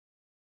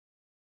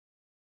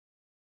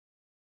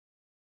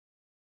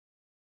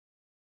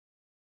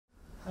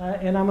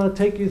and I'm going to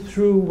take you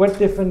through what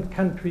different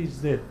countries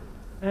did.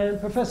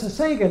 And Professor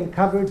Sagan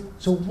covered,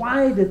 so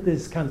why did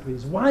these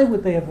countries, why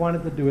would they have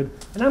wanted to do it?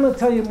 And I'm going to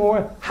tell you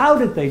more, how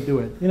did they do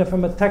it,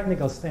 from a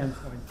technical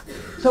standpoint.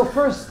 So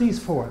first, these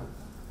four.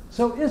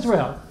 So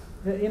Israel,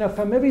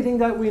 from everything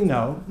that we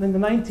know, in the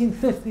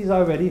 1950s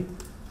already,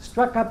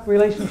 struck up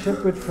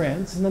relationship with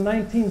France. In the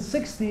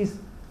 1960s,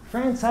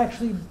 France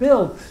actually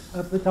built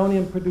a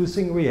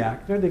plutonium-producing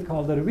reactor. They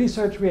called it a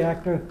research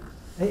reactor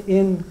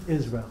in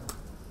Israel.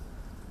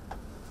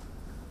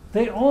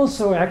 They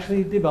also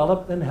actually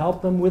developed and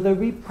helped them with a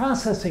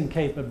reprocessing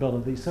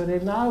capability. So they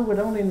now would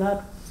only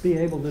not be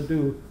able to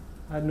do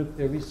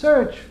nuclear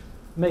research,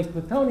 make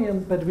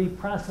plutonium, but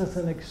reprocess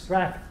and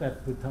extract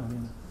that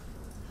plutonium.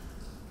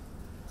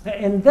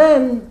 And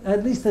then,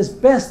 at least as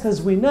best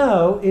as we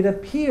know, it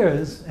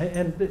appears,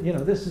 and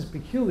this is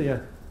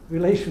peculiar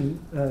relation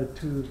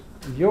to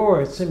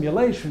your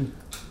simulation,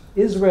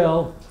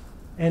 Israel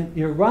and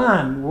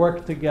Iran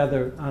worked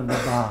together on the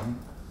bomb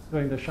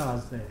during the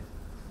Shah's days.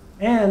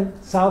 And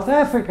South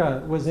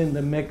Africa was in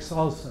the mix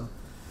also.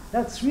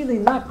 That's really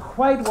not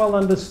quite well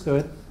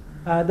understood.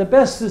 The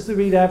best is to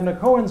read Avner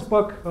Cohen's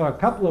book, or a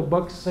couple of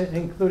books,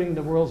 including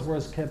The World's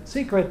Worst Kept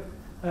Secret,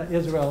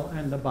 Israel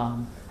and the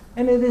Bomb.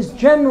 And it is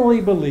generally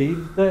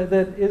believed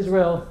that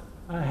Israel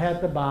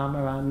had the bomb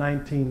around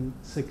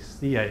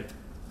 1968.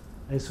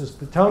 This was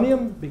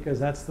plutonium, because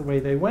that's the way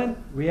they went.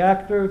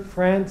 Reactor,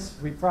 France,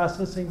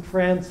 reprocessing,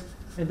 France,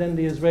 and then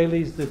the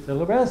Israelis did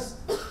the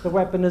rest. The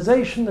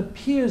weaponization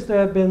appears to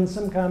have been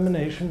some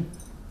combination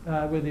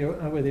with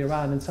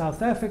Iran and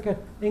South Africa,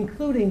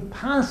 including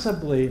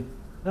possibly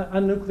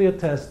a nuclear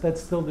test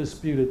that's still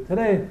disputed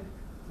today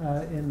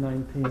in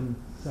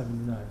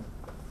 1979.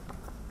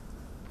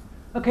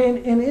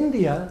 Okay, in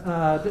India,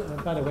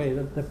 by the way,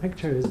 the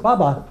picture is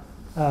Baba,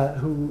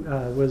 who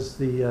was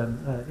the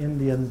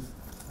Indian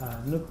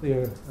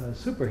nuclear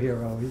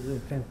superhero. He's a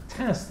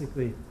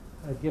fantastically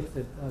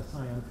gifted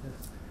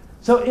scientist.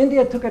 So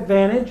India took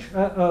advantage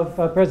of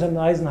President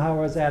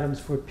Eisenhower's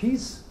Atoms for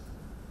Peace,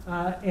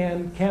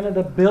 and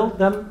Canada built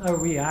them a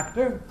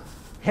reactor,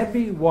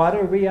 heavy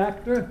water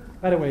reactor.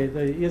 By the way,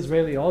 the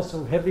Israeli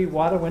also heavy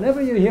water.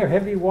 Whenever you hear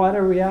heavy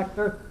water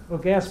reactor or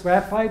gas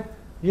graphite,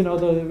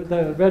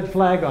 the red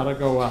flag ought to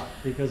go up,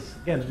 because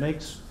again, it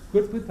makes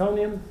good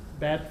plutonium,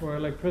 bad for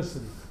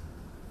electricity.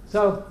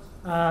 So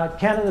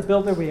Canada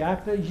built a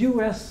reactor.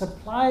 US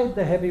supplied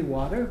the heavy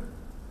water.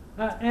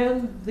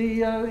 And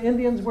the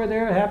Indians were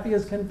there, happy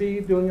as can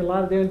be, doing a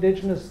lot of their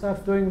indigenous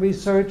stuff, doing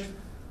research.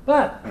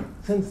 But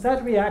since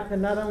that reactor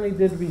not only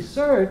did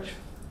research,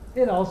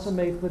 it also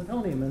made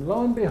plutonium. And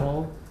lo and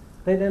behold,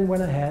 they then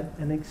went ahead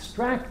and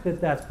extracted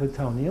that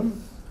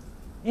plutonium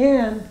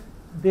and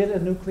did a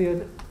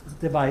nuclear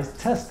device,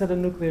 tested a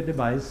nuclear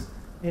device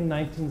in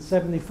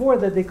 1974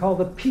 that they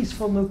called a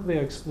peaceful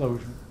nuclear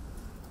explosion.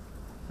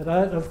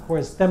 That, of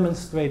course,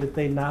 demonstrated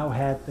they now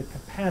had the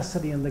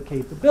capacity and the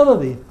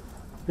capability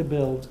to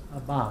build a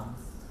bomb.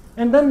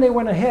 And then they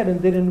went ahead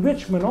and did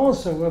enrichment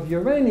also of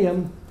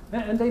uranium,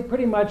 and they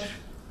pretty much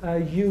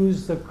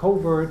used the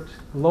covert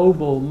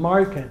global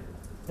market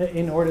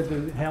in order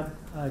to help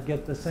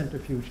get the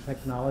centrifuge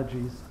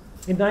technologies.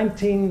 In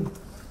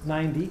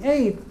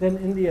 1998, then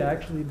India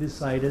actually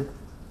decided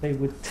they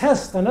would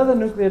test another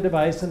nuclear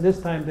device, and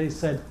this time they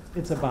said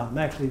it's a bomb.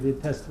 Actually, they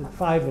tested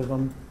 5 of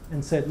them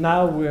and said,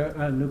 now we're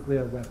a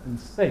nuclear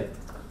weapons state.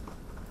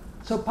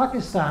 So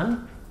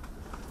Pakistan,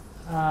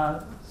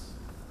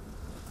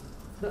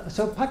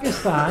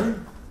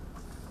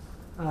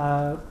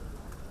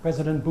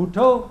 President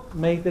Bhutto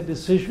made the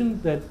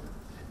decision that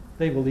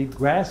they will eat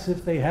grass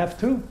if they have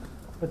to,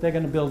 but they're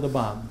going to build a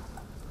bomb.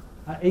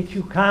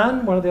 A.Q.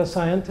 Khan, one of their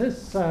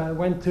scientists,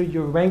 went to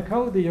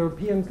Urenco, the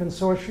European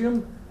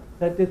consortium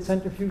that did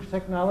centrifuge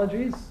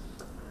technologies.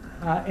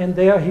 And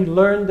there he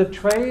learned the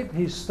trade.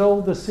 He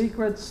stole the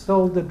secrets,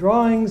 stole the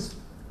drawings,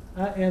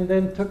 and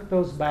then took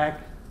those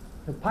back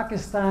to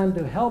Pakistan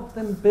to help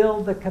them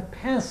build the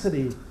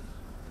capacity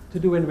to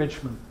do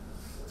enrichment.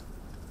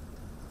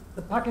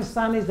 The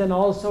Pakistanis then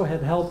also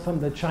had help from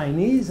the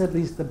Chinese, at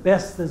least the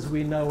best as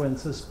we know and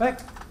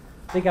suspect.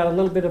 They got a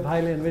little bit of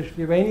highly enriched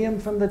uranium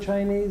from the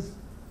Chinese.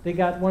 They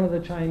got one of the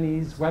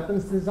Chinese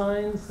weapons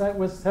designs that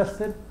was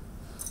tested.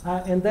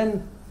 And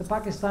then the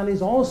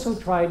Pakistanis also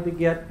tried to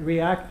get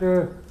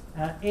reactor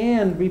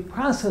and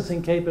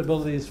reprocessing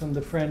capabilities from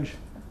the French.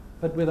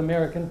 But with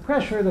American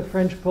pressure, the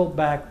French pulled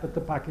back, but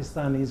the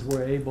Pakistanis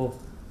were able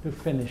to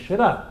finish it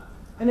up.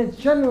 And it's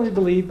generally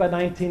believed by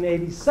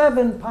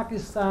 1987,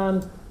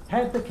 Pakistan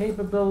had the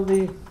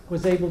capability,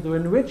 was able to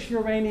enrich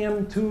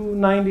uranium to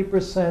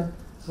 90%,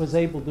 was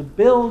able to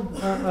build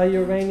a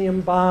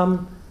uranium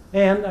bomb.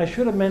 And I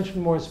should have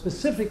mentioned more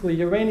specifically,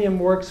 uranium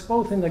works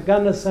both in the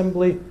gun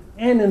assembly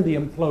and in the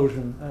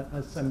implosion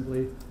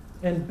assembly,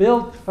 and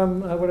built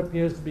from what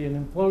appears to be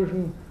an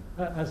implosion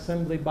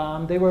assembly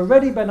bomb. They were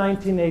ready by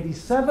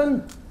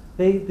 1987.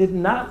 They did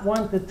not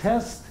want to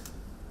test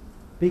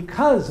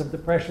because of the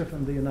pressure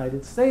from the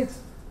United States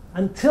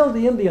until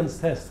the Indians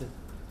tested.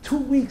 2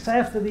 weeks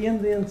after the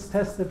Indians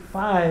tested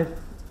 5,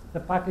 The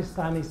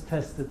Pakistanis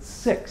tested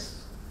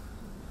 6.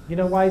 You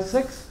know why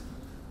 6?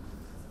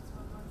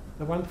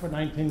 The one for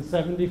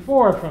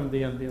 1974 from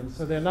the Indians.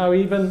 So they're now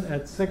even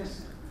at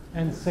 6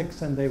 and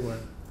 6, and they were.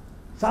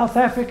 South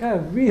Africa, a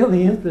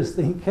really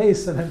interesting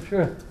case, and I'm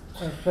sure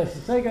Professor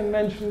Sagan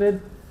mentioned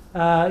it,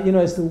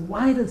 as to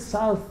why did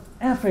South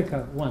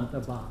Africa want a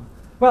bomb?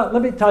 Well,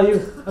 let me tell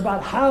you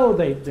about how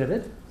they did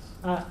it.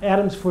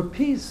 Atoms for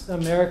Peace, the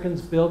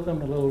Americans built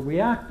them a little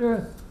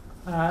reactor,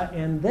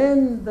 and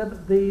then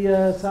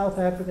the South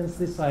Africans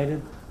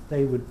decided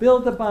they would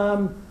build a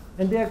bomb,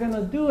 and they're going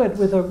to do it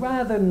with a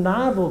rather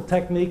novel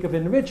technique of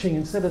enriching.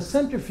 Instead of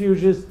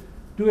centrifuges,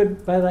 do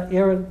it by the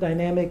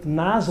aerodynamic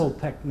nozzle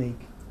technique.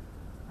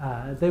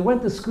 They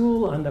went to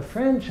school on the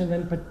French and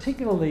then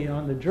particularly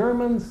on the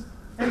Germans,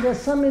 and there's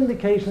some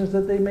indications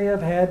that they may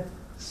have had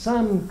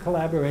some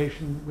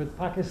collaboration with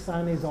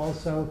Pakistanis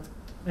also.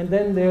 And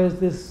then there's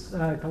this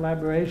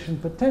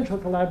potential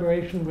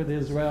collaboration with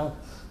Israel.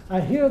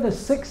 Here are the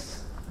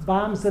 6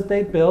 bombs that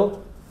they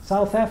built.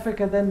 South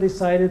Africa then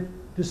decided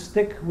to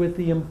stick with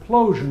the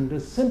implosion, the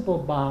simple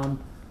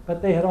bomb,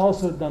 but they had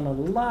also done a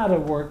lot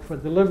of work for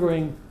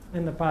delivering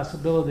and the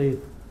possibility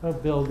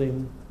of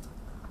building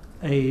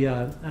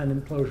an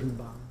implosion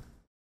bomb.